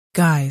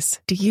Guys,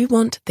 do you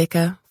want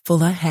thicker,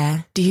 fuller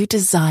hair? Do you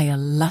desire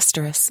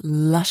lustrous,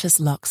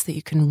 luscious locks that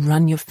you can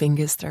run your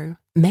fingers through?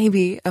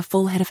 Maybe a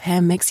full head of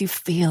hair makes you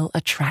feel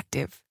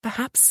attractive.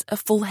 Perhaps a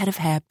full head of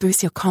hair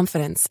boosts your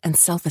confidence and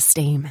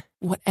self-esteem.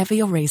 Whatever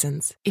your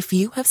reasons, if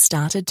you have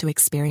started to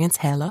experience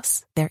hair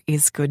loss, there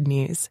is good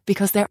news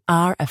because there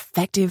are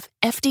effective,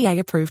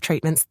 FDA-approved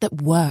treatments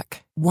that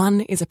work.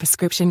 One is a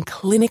prescription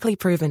clinically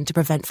proven to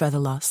prevent further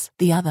loss.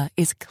 The other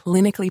is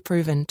clinically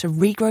proven to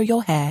regrow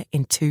your hair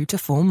in 2 to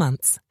 4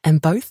 months. And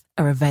both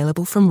are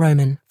available from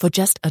Roman for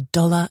just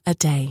 $1 a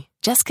day.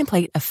 Just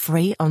complete a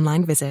free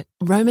online visit.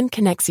 Roman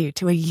connects you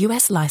to a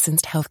US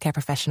licensed healthcare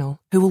professional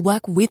who will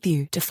work with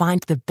you to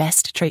find the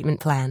best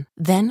treatment plan.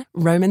 Then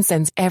Roman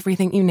sends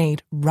everything you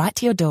need right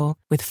to your door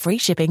with free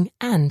shipping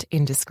and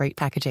in discreet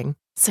packaging.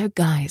 So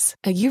guys,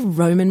 are you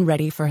Roman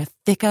ready for a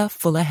thicker,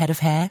 fuller head of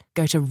hair?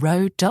 Go to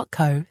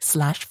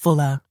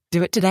ro.co/fuller.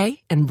 Do it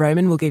today and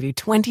Roman will give you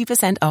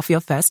 20% off your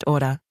first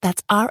order.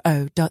 That's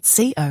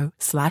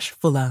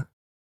ro.co/fuller.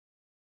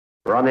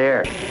 We're on the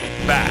air.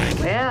 Back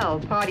Well,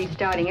 party's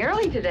starting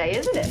early today,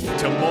 isn't it?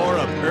 to more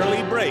of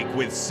Early Break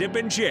with Sip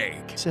and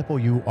Jake. Simple,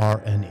 you are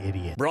an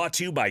idiot. Brought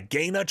to you by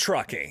Gaina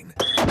Trucking.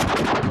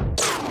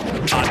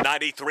 On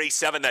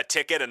 93.7 The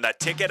Ticket and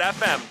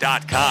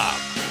theticketfm.com.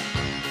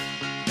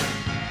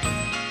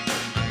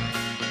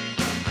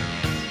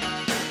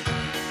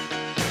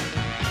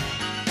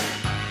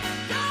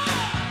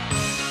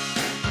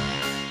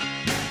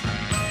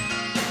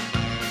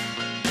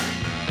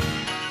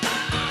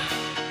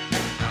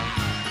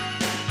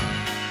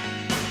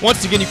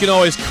 Once again, you can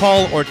always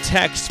call or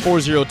text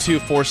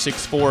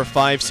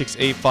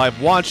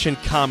 402-464-5685. Watch and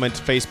comment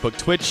Facebook,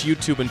 Twitch,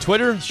 YouTube, and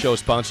Twitter. The show is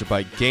sponsored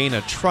by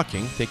Gaina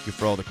Trucking. Thank you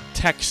for all the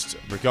text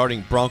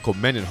regarding Bronco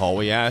Mendenhall.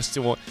 We asked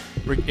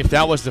if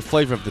that was the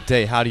flavor of the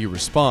day, how do you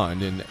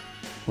respond? And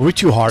Were we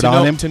too hard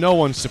on him? To no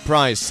one's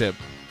surprise, Sip,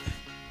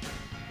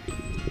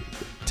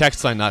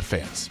 text line not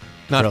fans.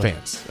 Not Really?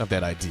 fans of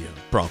that idea,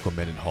 Bronco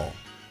Mendenhall.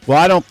 Well,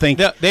 I don't think...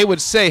 They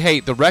would say,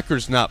 hey, the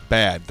record's not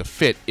bad. The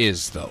fit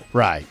is, though.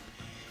 Right.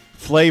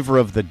 Flavor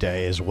of the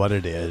day is what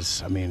it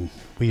is. I mean,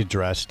 we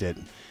addressed it.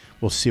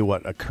 We'll see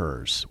what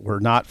occurs. We're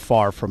not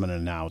far from an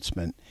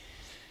announcement.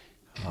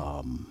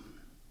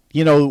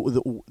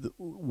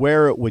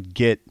 Where it would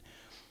get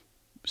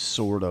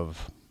sort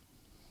of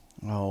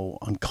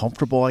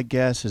uncomfortable, I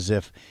guess, is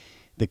if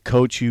the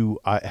coach you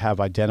have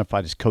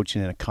identified as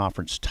coaching in a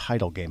conference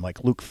title game,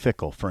 like Luke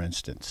Fickell, for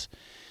instance,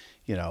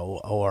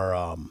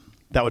 or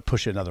that would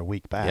push it another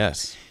week back.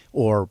 Yes.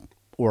 Or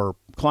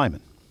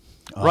Kleiman.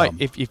 Right.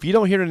 If you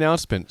don't hear an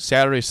announcement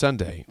Saturday,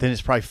 Sunday, Then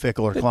it's probably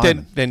Fickell or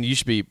Kleiman. then you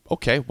should be,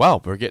 okay, wow,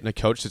 we're getting a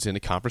coach that's in a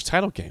conference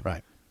title game.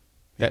 Right.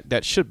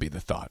 That should be the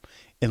thought.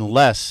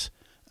 Unless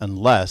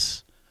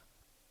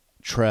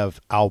Trev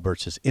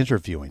Alberts is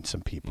interviewing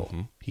some people.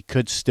 Mm-hmm. He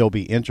could still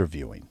be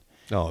interviewing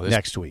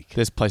next week.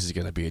 This place is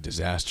going to be a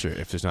disaster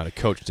if there's not a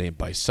coach named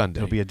by Sunday.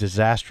 It'll be a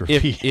disaster.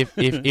 If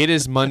it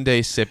is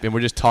Monday, Sip, and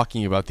we're just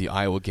talking about the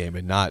Iowa game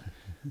and not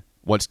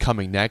what's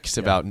coming next,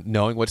 about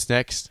knowing what's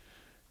next,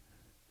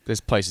 this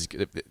place is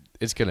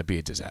it's going to be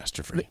a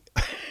disaster for me.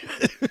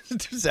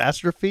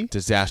 Disastrophe?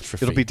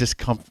 Disastrophe. It'll be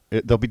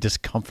There'll be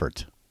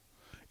discomfort.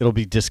 It'll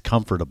be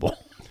discomfortable.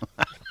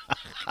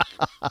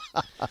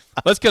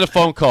 Let's get a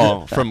phone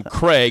call from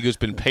Craig, who's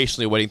been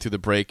patiently waiting through the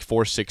break,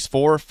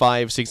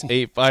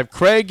 464-5685.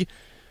 Craig,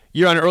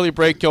 you're on an early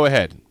break. Go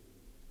ahead.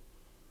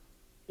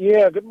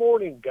 Yeah, good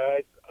morning,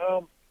 guys.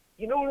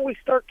 When we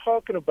start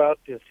talking about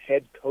this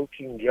head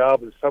coaching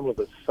job and some of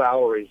the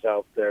salaries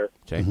out there,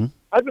 Okay. Mm-hmm.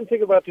 I've been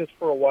thinking about this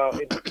for a while.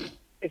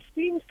 It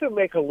seems to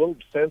make a little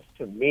sense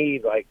to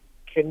me. Like,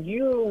 can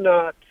you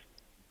not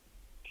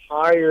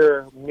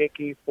hire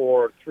Mickey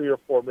for $3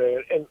 or $4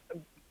 million? And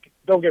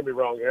don't get me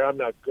wrong here, I'm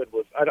not good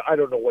with. I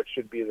don't know what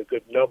should be the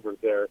good number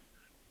there,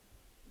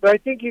 but I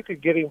think you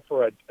could get him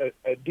for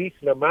a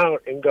decent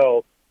amount and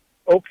go,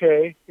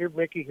 okay, here,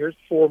 Mickey, here's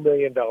 $4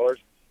 million,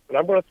 but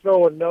I'm going to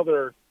throw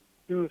another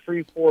 $2,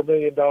 $3, $4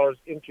 million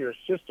into your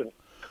assistant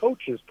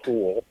coaches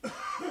pool.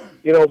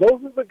 Those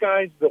are the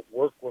guys that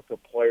work with the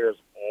players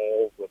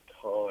all the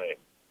time.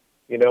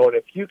 And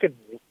if you could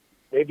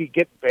maybe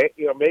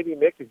maybe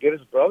Mick could get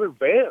his brother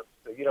Vance,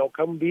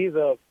 come be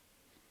the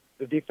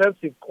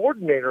defensive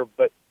coordinator.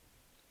 But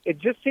it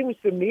just seems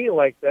to me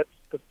like that's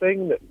the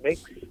thing that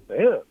makes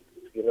sense.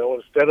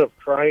 Instead of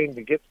trying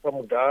to get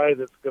some guy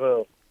that's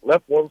going to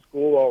left one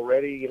school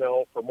already,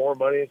 for more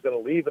money, is going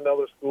to leave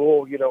another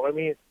school.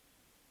 The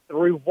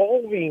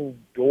revolving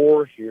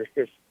door here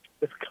is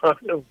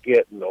kind of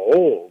getting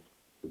old.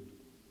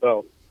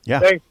 So, Yeah.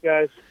 Thanks,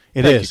 guys.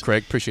 It Thank is. you,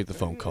 Craig. Appreciate the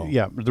phone call.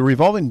 Yeah, the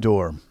revolving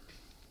door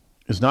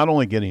is not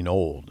only getting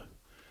old,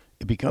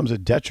 it becomes a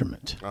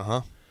detriment.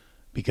 Uh-huh.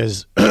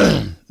 Because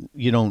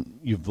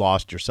you've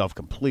lost yourself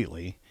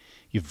completely.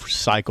 You've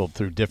cycled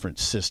through different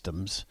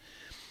systems.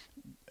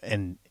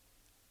 And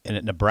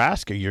at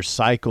Nebraska, you're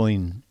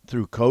cycling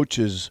through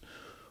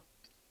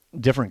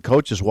different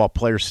coaches while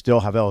players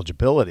still have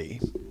eligibility.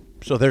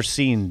 So they're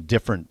seeing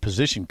different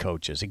position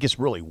coaches. It gets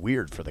really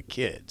weird for the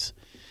kids.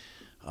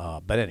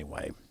 But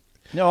anyway,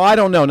 No, I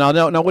don't know.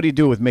 Now, what do you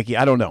do with Mickey?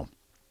 I don't know.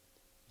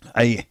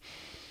 I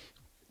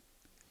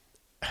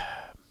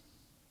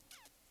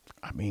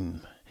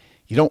mean,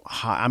 you don't.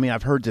 I mean,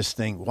 I've heard this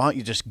thing. Why don't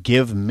you just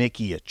give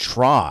Mickey a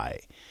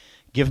try?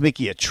 Give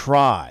Mickey a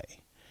try.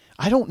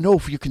 I don't know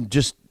if you can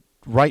just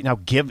right now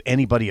give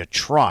anybody a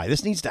try.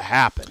 This needs to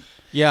happen.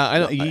 Yeah, I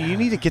don't. You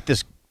need to get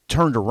this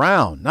turned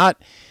around.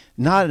 Not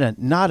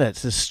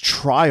this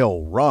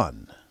trial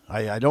run.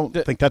 I don't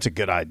think that's a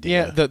good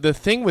idea. Yeah, the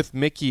thing with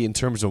Mickey in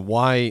terms of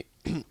why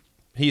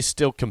he's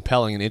still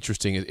compelling and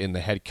interesting in the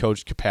head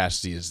coach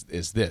capacity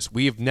is this.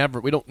 We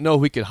don't know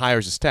who he could hire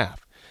as a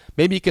staff.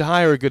 Maybe he could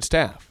hire a good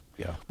staff.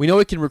 Yeah. We know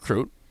he can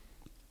recruit.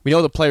 We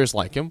know the players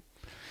like him.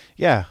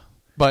 Yeah.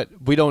 But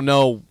we don't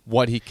know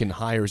what he can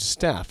hire as a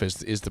staff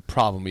is the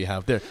problem we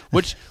have there,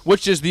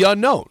 which is the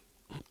unknown.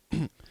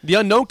 The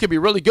unknown could be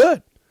really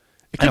good.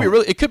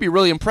 It could be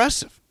really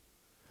impressive.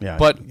 Yeah,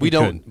 but we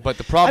don't. could. But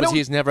the problem is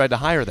he's never had to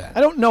hire that.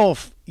 I don't know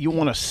if you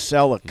want to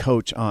sell a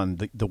coach on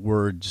the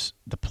words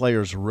the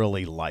players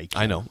really like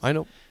him. I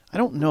know. I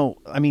don't know.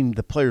 I mean,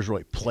 the players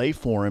really play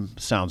for him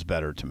sounds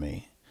better to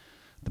me.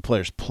 The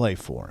players play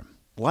for him.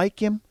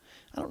 Like him?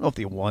 I don't know if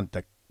they want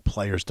the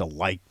players to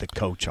like the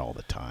coach all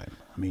the time.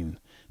 I mean,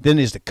 then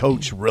is the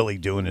coach really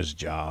doing his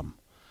job?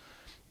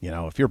 You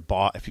know, if you're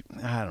I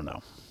don't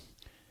know.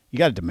 You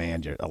got to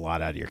demand a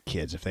lot out of your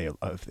kids if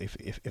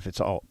it's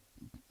all.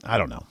 I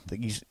don't know.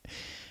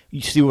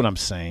 You see what I'm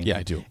saying? Yeah,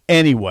 I do.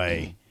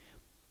 Anyway,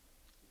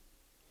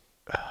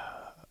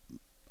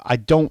 I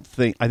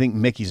think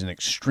Mickey's an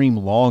extreme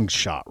long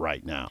shot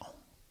right now.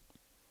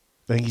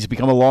 I think he's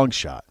become a long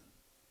shot.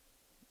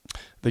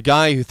 The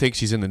guy who thinks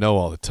he's in the know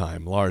all the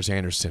time, Lars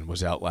Anderson,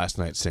 was out last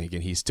night saying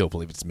again he still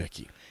believes it's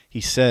Mickey. He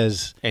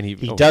says and he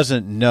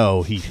doesn't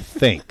know, he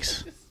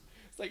thinks.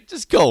 It's like,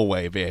 just go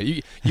away,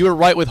 man. You were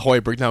right with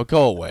Hoiberg. Now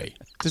go away.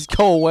 Just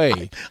go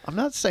away. I'm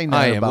not saying that.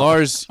 I am.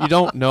 Lars, you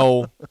don't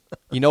know.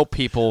 You know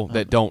people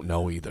that don't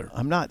know either.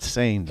 I'm not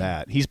saying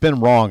that. He's been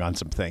wrong on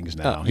some things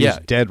now. He's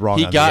dead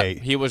wrong on the AD.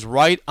 He was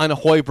right on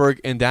Hoiberg,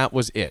 and that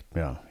was it.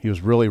 Yeah, he was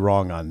really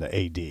wrong on the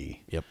AD.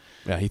 Yep.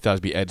 Yeah, he thought it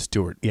would be Ed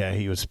Stewart. Yeah,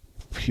 he was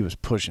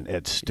pushing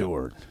Ed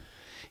Stewart.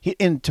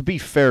 And to be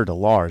fair to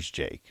Lars,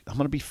 Jake, I'm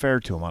going to be fair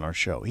to him on our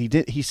show.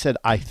 He said,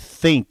 "I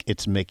think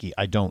it's Mickey.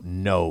 I don't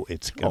know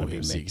it's going to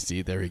be Mickey."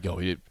 See, there you go.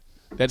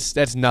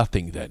 That's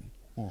nothing then.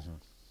 Mm-hmm.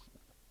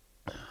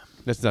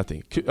 That's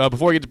nothing.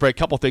 Before we get to break, a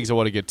couple things I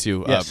want to get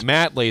to. Yes.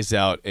 Matt lays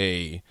out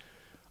I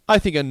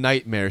think a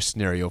nightmare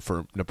scenario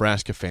for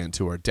Nebraska fans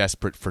who are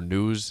desperate for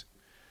news.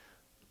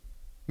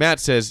 Matt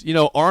says,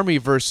 Army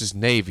versus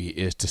Navy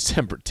is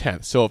December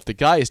 10th. So if the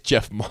guy is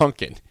Jeff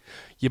Monken,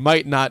 you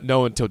might not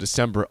know until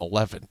December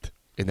 11th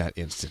in that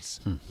instance.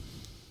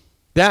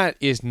 That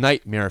is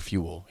nightmare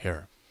fuel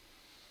here.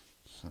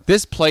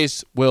 This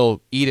place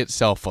will eat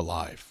itself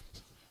alive.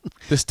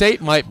 The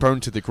state might burn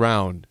to the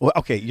ground. Well,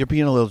 okay, you're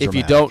being a little dramatic.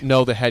 If you don't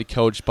know the head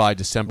coach by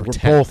December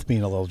 10th. We're both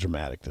being a little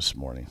dramatic this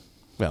morning.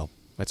 Well,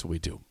 that's what we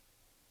do.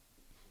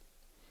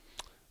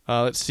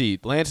 Let's see.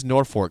 Lance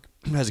Norfolk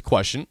has a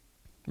question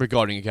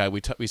regarding a guy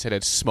we said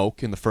had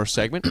smoke in the first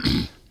segment.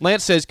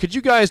 Lance says, could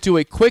you guys do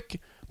a quick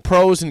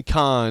pros and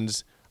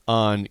cons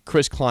on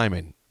Chris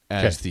Kleiman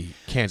as the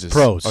Kansas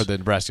or the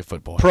Nebraska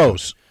football?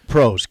 Pros.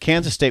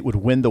 Kansas State would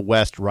win the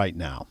West right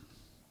now.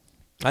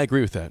 I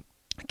agree with that.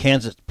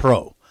 Kansas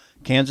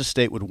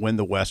State would win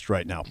the West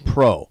right now.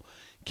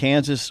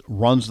 Kansas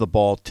runs the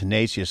ball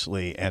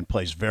tenaciously and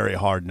plays very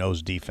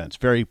hard-nosed defense.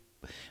 Very,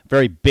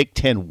 very Big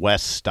Ten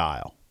West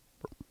style.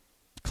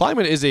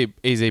 Kleiman is a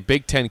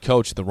Big Ten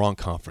coach in the wrong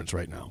conference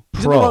right now.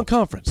 He's in the wrong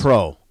conference.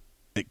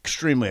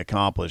 Extremely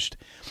accomplished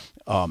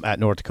at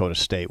North Dakota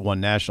State.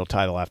 Won national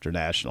title after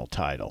national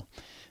title.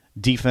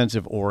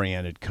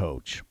 Defensive-oriented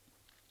coach.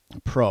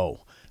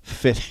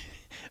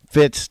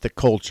 Fits the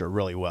culture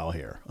really well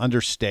here.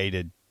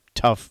 Understated,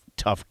 tough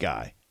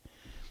guy.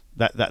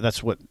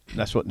 That's what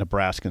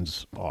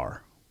Nebraskans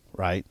are,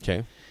 right?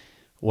 Okay.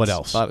 What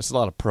else? It's a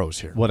lot of pros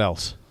here. What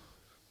else?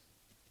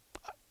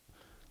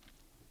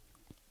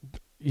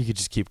 You could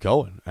just keep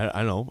going. I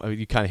don't know. I mean,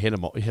 you kind of hit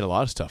a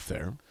lot of stuff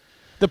there.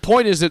 The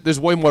point is that there's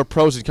way more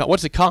pros than cons.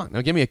 What's a con?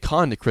 Now, give me a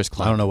con to Chris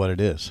Kleiman. I don't know what it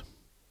is.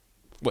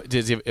 What's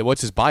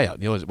his buyout?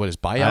 You know what his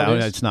buyout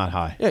is? It's not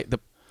high. Yeah,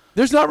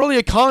 there's not really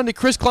a con to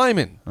Chris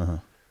Kleiman. Uh-huh.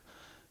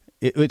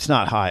 It's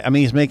not high. I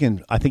mean,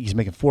 I think he's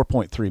making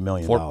 $4.3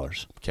 million.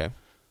 Okay.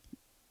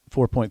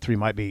 4.3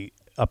 might be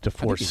up to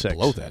 4.6.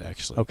 Below that,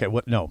 actually. Okay.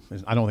 What? No,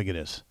 I don't think it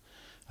is.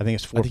 I think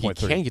it's 4.3. I think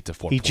he can get to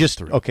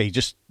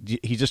 4.3.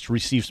 He just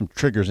received some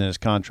triggers in his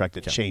contract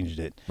that changed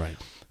it. Right.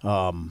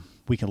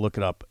 We can look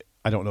it up.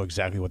 I don't know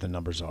exactly what the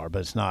numbers are, but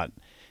it's not.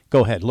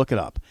 Go ahead, look it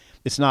up.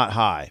 It's not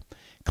high.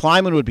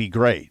 Kleiman would be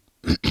great.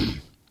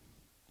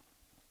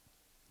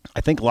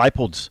 I think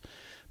Leipold's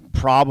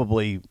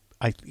probably.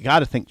 I got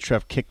to think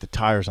Trev kicked the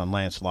tires on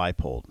Lance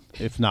Leipold,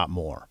 if not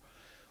more.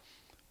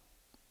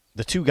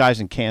 The two guys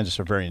in Kansas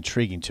are very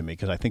intriguing to me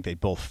because I think they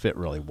both fit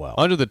really well.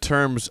 Under the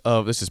terms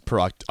of, this is per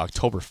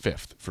October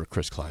 5th for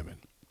Chris Kleiman.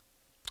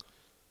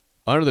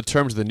 Under the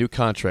terms of the new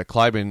contract,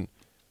 Kleiman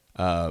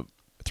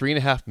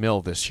 $3.5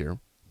 million this year.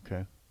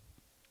 Okay.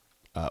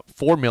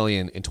 $4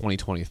 million in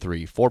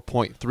 2023,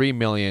 $4.3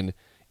 million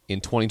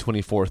in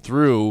 2024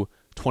 through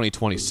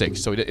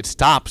 2026. So it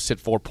stops at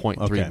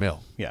 $4.3 million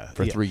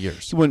for 3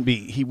 years. He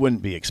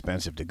wouldn't be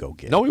expensive to go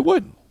get. No, he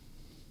wouldn't.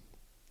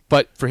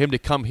 But for him to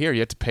come here, you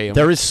have to pay him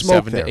there is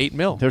smoke $7 there. to $8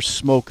 million. There's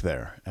smoke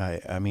there.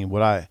 I mean,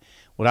 what I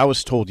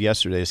was told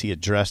yesterday is he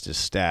addressed his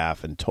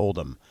staff and told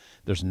them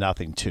there's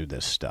nothing to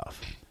this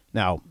stuff.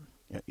 Now,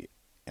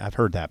 I've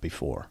heard that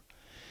before.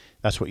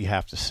 That's what you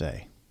have to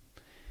say.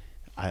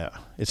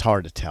 It's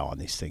hard to tell on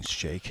these things,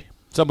 Jake.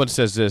 Someone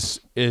says this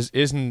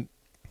isn't.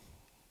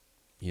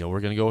 We're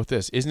going to go with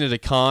this. Isn't it a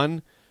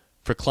con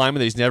for Kleiman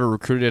that he's never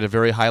recruited at a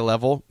very high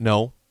level?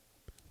 No,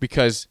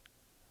 because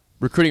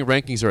recruiting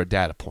rankings are a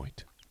data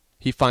point.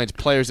 He finds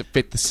players that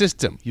fit the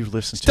system. You've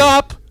listened to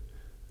Stop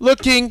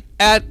looking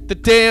at the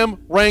damn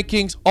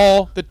rankings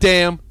all the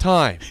damn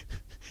time.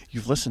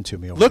 You've listened to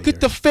me over Look the at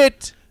the years.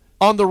 fit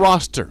on the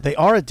roster. They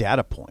are a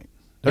data point.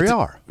 They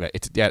are.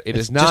 It It's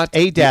is not just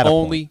a data the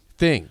only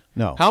thing.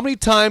 No. How many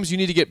times you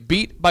need to get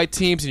beat by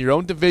teams in your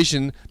own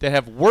division that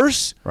have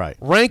worse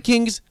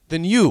rankings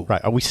than you?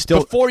 Right. Are we still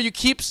before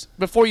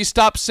you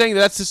stop saying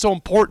that's just so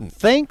important?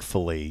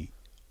 Thankfully,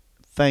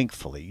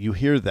 you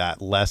hear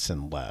that less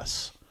and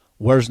less.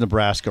 Where's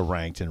Nebraska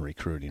ranked in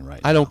recruiting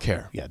right now? I don't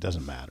care. Yeah, it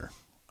doesn't matter.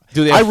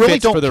 Do they have I really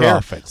fits don't for their care.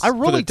 offense? I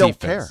really don't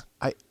defense?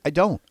 care. I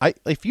don't.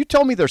 If you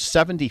tell me they're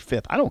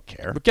 75th, I don't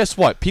care. But guess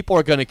what? People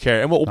are going to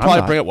care, and we'll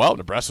probably bring it. Well,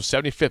 Nebraska's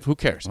 75th. Who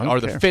cares?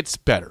 Are the fits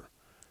better?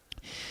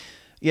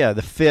 Yeah,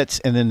 the fits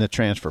and then the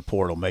transfer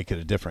portal make it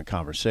a different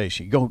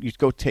conversation. You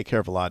go take care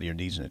of a lot of your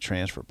needs in the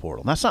transfer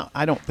portal. That's not.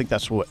 I don't think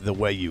that's the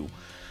way you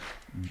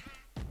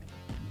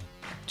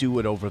do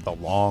it over the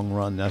long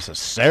run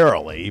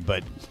necessarily.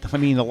 But I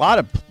mean, a lot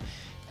of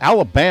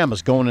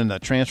Alabama's going in the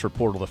transfer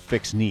portal to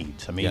fix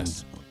needs. I mean,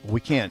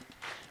 we can't.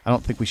 I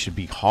don't think we should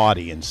be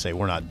haughty and say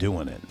we're not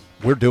doing it.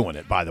 We're doing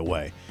it, by the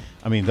way.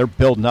 I mean, they're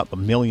building up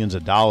millions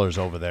of dollars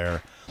over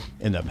there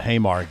in the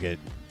Haymarket.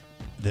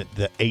 The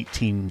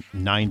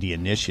 1890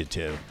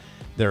 initiative,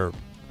 they're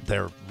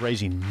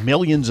raising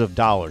millions of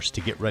dollars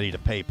to get ready to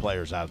pay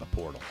players out of the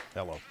portal.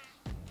 Hello.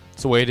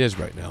 It's the way it is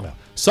right now. Yeah.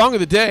 Song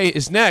of the day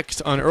is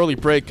next on Early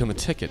Break on the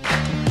Ticket.